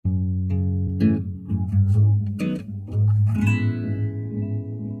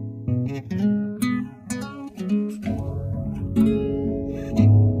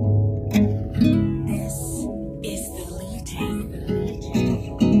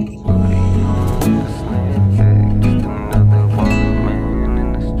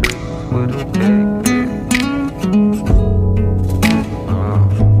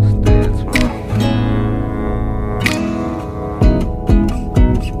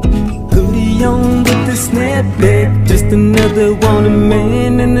On with the snapback, just another wanted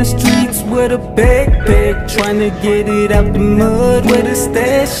man in the streets with a backpack, trying to get it out the mud where the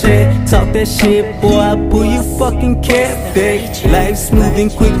stash at. Talk that shit, boy, I pull your fucking cap back. Life's moving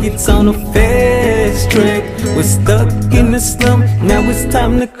quick, it's on a fast track. We're stuck in the slump, now it's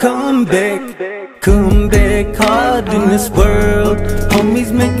time to come back. Come back hard in this world.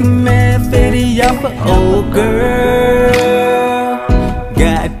 Homies making mad fatty off an old girl.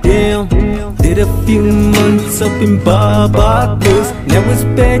 Goddamn, did a few months up in Barbados. Now it's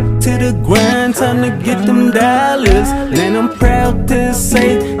back to the grind, time to get them dollars. Man, I'm proud to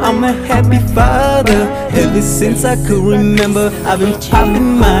say I'm a happy father. Ever since I could remember, I've been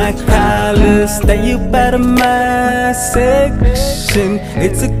popping my collar. Stay up out of my section.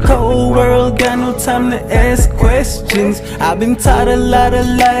 It's a cold world, got no time to ask questions. I've been taught a lot of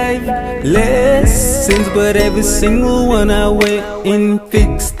life lessons, but every single one I went and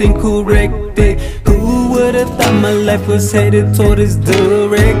fixed and corrected. Who would've thought my life was headed toward this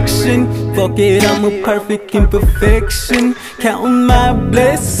direction? Fuck it, I'm a perfect imperfection. Counting my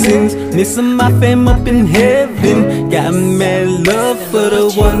blessings, missing my fam up in heaven. Got mad love for the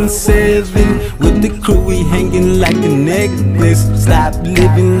 1-7. With the crew we hanging like a necklace. Stop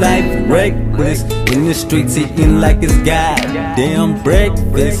living life reckless. In the streets eating like it's goddamn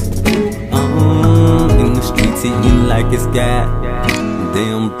breakfast. In the streets eating like it's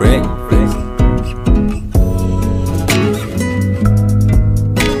goddamn breakfast.